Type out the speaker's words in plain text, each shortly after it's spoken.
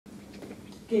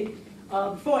Okay,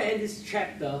 before I end this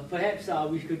chapter, perhaps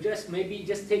we could maybe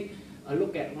take a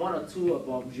look at one or two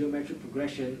about geometric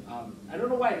progression. I don't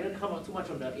know why I didn't come out too much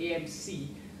on the AMC,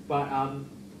 but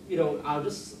you know, I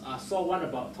just saw one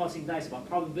about tossing dice, about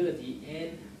probability,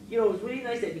 and you know, it's really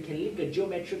nice that we can link a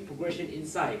geometric progression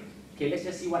inside. Okay, let's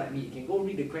just see what I mean. You can go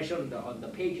read the question on the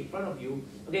page in front of you.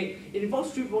 Okay, it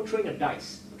involves three people throwing a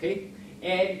dice. Okay,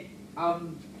 and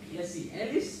let's see.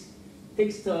 Alice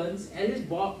takes turns.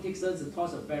 Bob takes turns to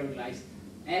toss a pair of dice.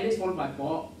 Alice followed by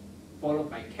Bob,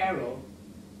 followed by Carol,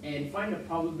 and find the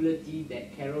probability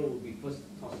that Carol will be first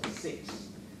to toss a 6.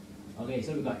 Okay,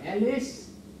 so we got Alice,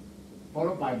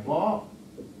 followed by Bob,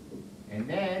 and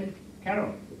then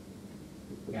Carol.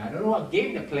 Okay, I don't know what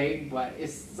game they're playing, but it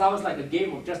sounds like a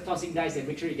game of just tossing dice and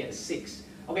make sure you get a 6.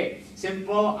 Okay,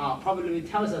 simple probability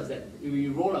tells us that if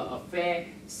you roll a fair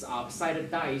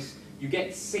sided dice, you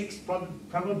get 6.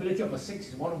 Probability of a 6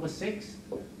 is 1 over 6.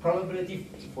 Probability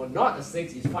for not a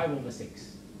 6 is 5 over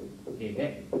 6. Okay,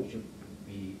 that should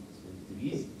be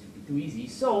too easy.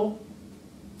 So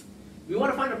we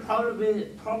want to find the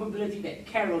probability that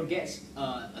Carol gets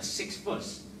a 6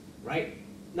 first, right?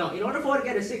 Now, in order for her to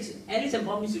get a 6, Alice and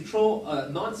Bob needs to throw a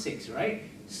non-6, right?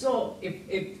 So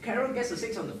if Carol gets a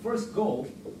 6 on the first go,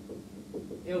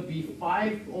 it'll be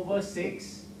 5 over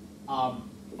 6,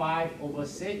 5 over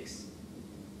 6,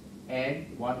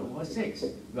 and 1 over 6.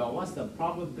 Well, what's the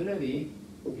probability?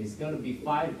 It's going to be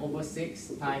 5 over 6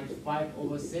 times 5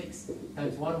 over 6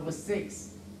 times 1 over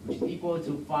 6, which is equal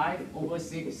to 5 over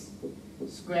 6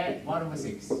 squared 1 over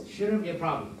 6. Shouldn't be a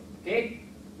problem. Okay?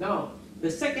 Now, the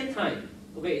second time,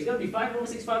 okay, it's going to be 5 over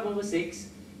 6, 5 over 6.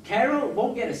 Carol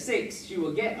won't get a 6. She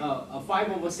will get a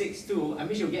 5 over 6 too. I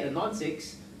mean, she'll get a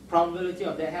non-6. Probability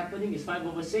of that happening is 5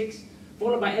 over 6,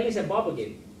 followed by Alice and Bob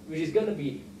again, which is going to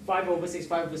be 5 over 6,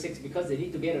 5 over 6, because they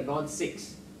need to get a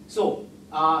non-6. So,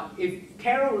 if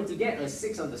Carol were to get a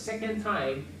 6 on the second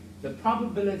time, the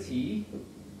probability,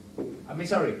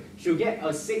 she'll get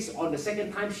a 6 on the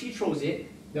second time she throws it,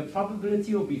 the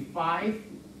probability will be 5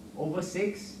 over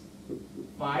 6,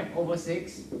 5 over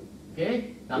 6,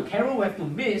 okay? Now Carol will have to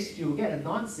miss, she will get a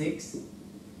non-6,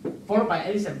 followed by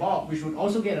Alice and Bob, which would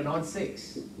also get a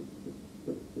non-6.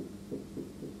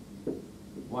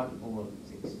 1 over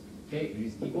 6, okay? Which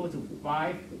is equal to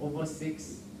 5 over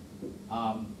 6,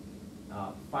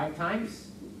 5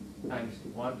 times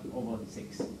 1 over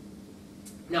 6.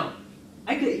 Now,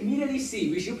 I could immediately see,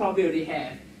 which you probably already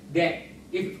have, that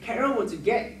if Carol were to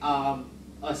get a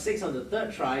 6 on the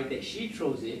third try, that she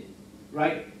throws it,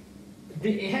 right?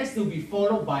 It has to be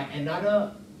followed by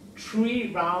another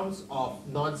 3 rounds of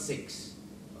non-6.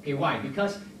 Okay, why?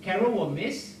 Because Carol will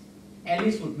miss,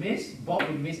 Alice would miss, Bob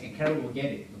would miss, and Carol will get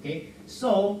it. Okay,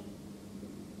 so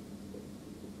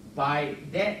by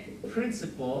that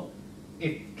principle,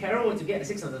 if Carol were to get a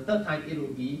 6 on the third time, it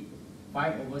would be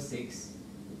 5 over 6.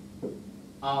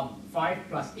 5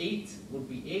 plus 8 would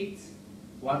be 8,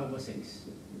 1 over 6.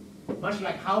 Much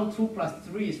like how 2 plus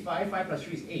 3 is 5, 5 plus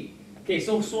 3 is 8. Okay,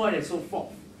 so on and so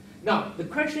forth. Now, the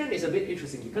question is a bit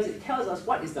interesting because it tells us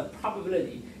what is the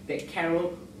probability that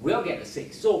Carol will get a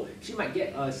 6. So she might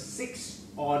get a 6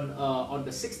 on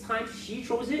the 6th time she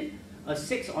throws it, a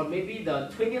 6 on maybe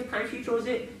the 20th time she throws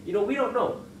it. You know, we don't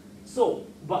know. So,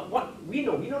 but what we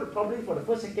know the probability for the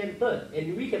first, second, third,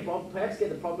 and we can perhaps get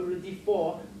the probability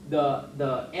for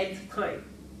the nth time.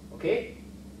 Okay?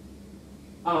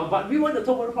 But we want the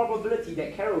total probability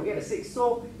that Carol will get a 6.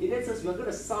 So, in that sense, we're going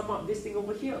to sum up this thing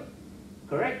over here.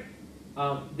 Correct?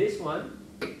 This one,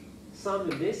 sum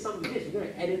with this, sum with this. We're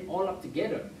going to add it all up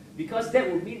together. Because that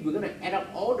will mean we're going to add up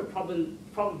all the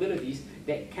probabilities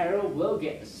that Carol will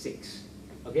get a 6.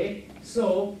 Okay?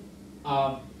 So,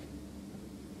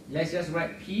 let's just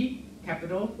write P,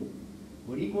 capital,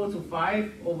 would equal to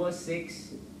 5 over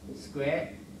 6 squared,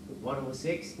 1 over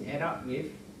 6, add up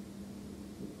with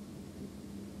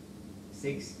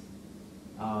 6,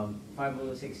 5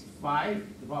 over 6, 5, to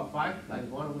the power of 5 times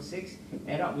 1 over 6,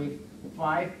 add up with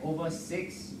 5 over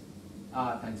 6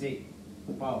 times 8,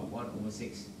 to the power of 1 over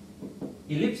 6.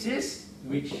 Ellipsis,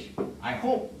 which I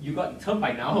hope you got the term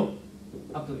by now,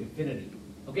 up to infinity.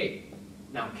 Okay,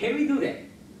 now can we do that?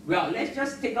 Well, let's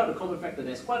just take out the common factor.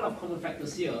 There's quite a lot of common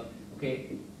factors here.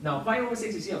 Okay, now 5 over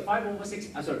 6 is here, 5 over 6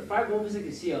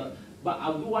 is here, but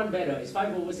I'll do one better, it's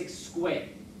 5 over 6 squared.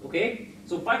 Okay,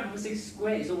 so 5 over 6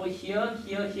 squared is over here,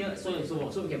 here, so on and so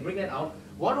on. So we can bring that out.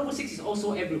 1 over 6 is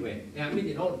also everywhere, I mean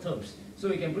in all terms. So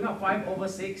we can bring out 5 over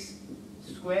 6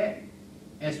 squared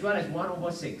as well as 1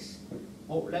 over 6.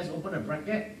 Oh, let's open a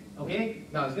bracket. Okay,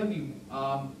 now it's going to be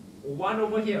 1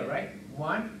 over here, right?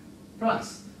 1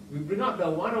 plus. We bring out the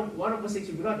 1 over 6,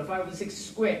 we bring out the 5 over 6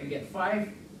 squared, we get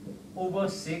 5 over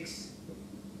 6,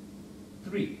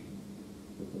 3.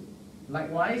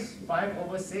 Likewise, 5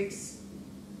 over 6,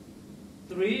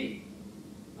 3.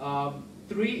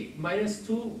 3 minus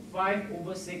 2, 5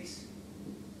 over 6,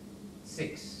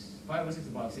 6. 5 over 6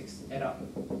 is about 6. Add up,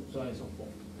 so on and so forth.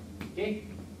 Okay?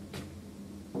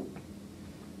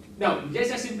 Now,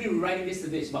 just simply rewriting this to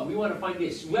this, but we want to find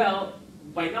this. Well,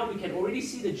 by now we can already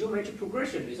see the geometric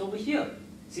progression. It's over here.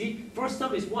 See, first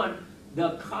term is 1.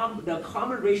 The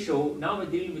common ratio, now we're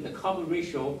dealing with the common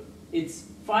ratio, it's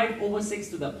 5 over 6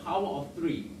 to the power of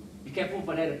 3. Be careful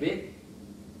for that a bit.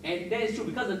 And that is true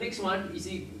because the next one, you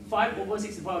see, 5 over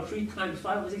 6 to the power of 3 times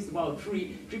 5 over 6 to the power of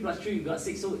 3. 3 plus 3, you got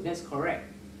 6, so that's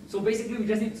correct. So basically, we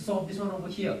just need to solve this one over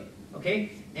here. Okay?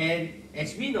 And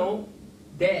as we know,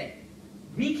 that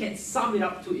we can sum it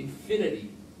up to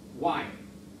infinity. Why?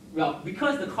 Well,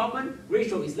 because the common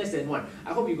ratio is less than 1.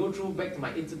 I hope you go through back to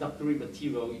my introductory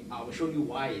material. I will show you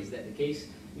why is that the case.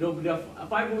 You know, the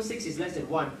 5 over 6 is less than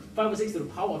 1. 5 over 6 to the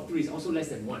power of 3 is also less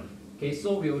than 1. Okay,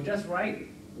 so we will just write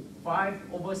 5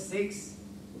 over 6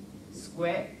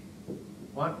 squared,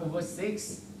 1 over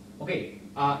 6. Okay,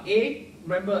 A,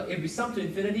 remember, if we sum to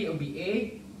infinity, it will be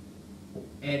A,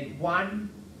 and 1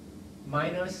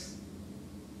 minus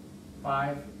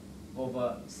 5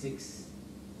 over 6,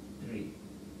 3.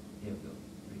 Here we go,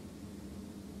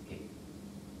 3. Okay.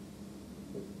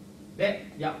 That,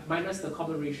 yeah, minus the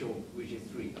common ratio, which is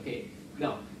 3. Okay.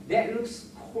 Now, that looks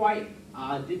quite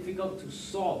difficult to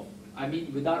solve. I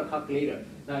mean, without a calculator.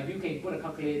 Now, if you can put a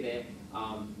calculator there,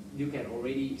 you can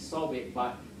already solve it.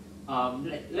 But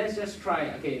let's just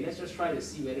try. Okay, let's just try to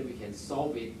see whether we can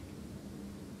solve it.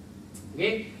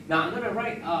 Okay. Now, I'm gonna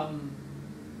write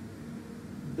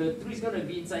the 3 is gonna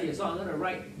be inside here, so I'm gonna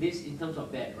write this in terms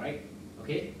of that, right?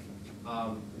 Okay.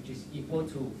 Which is equal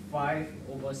to 5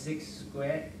 over 6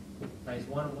 squared times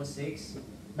 1 over 6.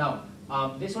 Now,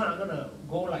 this one I'm gonna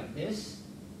go like this.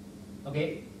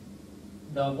 Okay.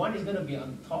 The 1 is going to be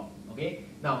on top, okay?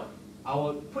 Now, I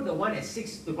will put the 1 as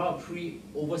 6 to the power of 3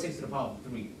 over 6 to the power of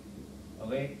 3,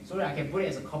 okay? So that I can put it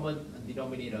as a common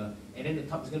denominator, and then the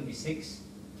top is going to be 6,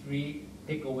 3,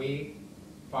 take away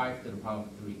 5 to the power of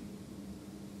 3.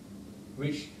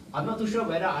 Which, I'm not too sure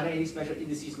whether are there any special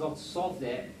indices to solve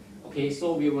that, okay?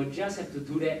 So we will just have to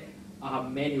do that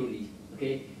manually,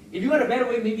 okay? If you want a better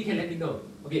way, maybe you can let me know.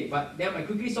 Okay, but then I'm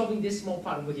quickly solving this small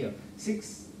part over here.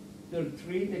 6,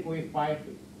 33, take away 5,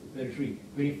 33.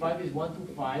 25 is 1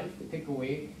 to 5, take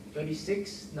away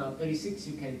 36. Now 36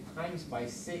 you can times by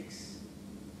 6.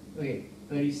 Okay,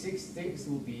 36 6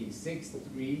 will be 6,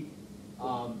 3.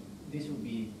 This will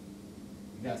be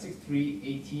 6, 3,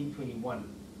 18, 21.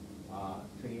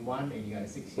 21, and you got a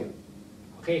 6 here.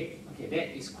 Okay,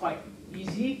 that is quite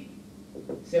easy.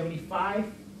 75,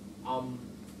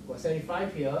 got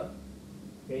 75 here.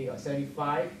 Okay, you got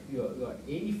 75, you got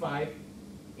 85.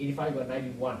 85, you got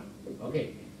 91.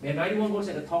 Okay, then 91 goes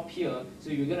at the top here, so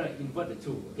you're going to invert the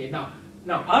 2. Okay, now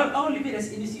I'll leave it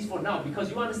as indices for now because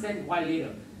you understand why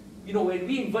later. You know, when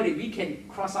we invert it, we can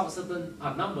cross out certain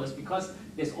numbers because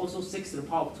there's also 6 to the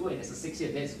power of 2 and there's a 6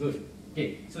 here. That's good.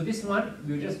 Okay, so this one,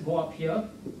 we'll just go up here.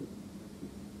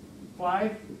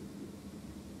 5.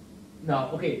 Now,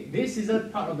 okay, this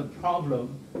isn't part of the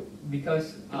problem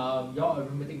because your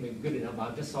arithmetic may be good enough, but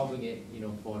I'm just solving it, you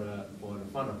know, for the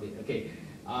fun of it. Okay.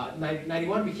 91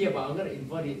 will be here, but I'm going to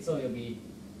invert it, so it'll be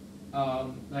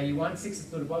 91, 6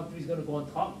 to the power of 3 is going to go on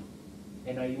top,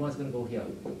 and 91 is going to go here.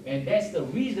 And that's the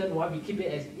reason why we keep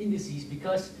it as indices,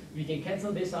 because we can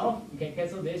cancel this off, we can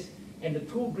cancel this, and the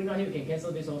 2 bring out here, we can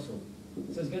cancel this also.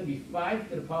 So it's going to be 5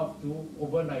 to the power of 2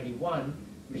 over 91,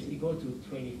 which is equal to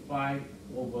 25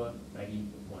 over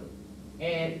 91.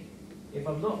 And if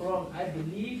I'm not wrong, I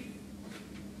believe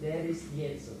that is the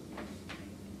answer.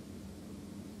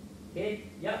 Okay,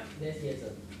 yeah, that's the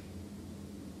answer.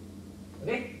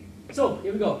 Okay, so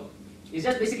here we go. It's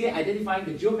just basically identifying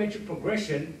the geometric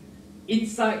progression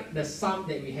inside the sum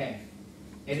that we have.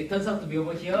 And it turns out to be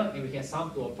over here, and we can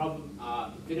sum to a problem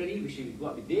infinity, which is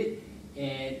what we did,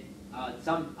 and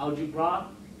some algebra,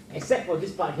 except for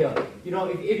this part here. You know,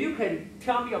 if you can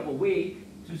tell me of a way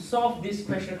to solve this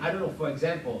question, I don't know, for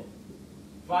example,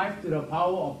 5 to the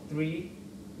power of 3,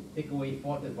 take away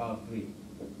 4 to the power of 3.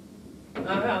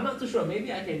 I'm not too sure.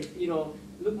 Maybe I can, you know,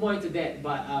 look more into that.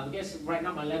 But I guess right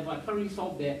now my level, I can't really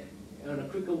solve that in a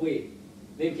quicker way.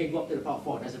 Then we can go up to the power of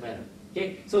 4. Doesn't matter.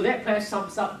 Okay. So that kind of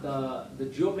sums up the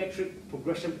geometric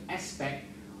progression aspect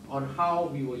on how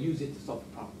we will use it to solve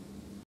the problem.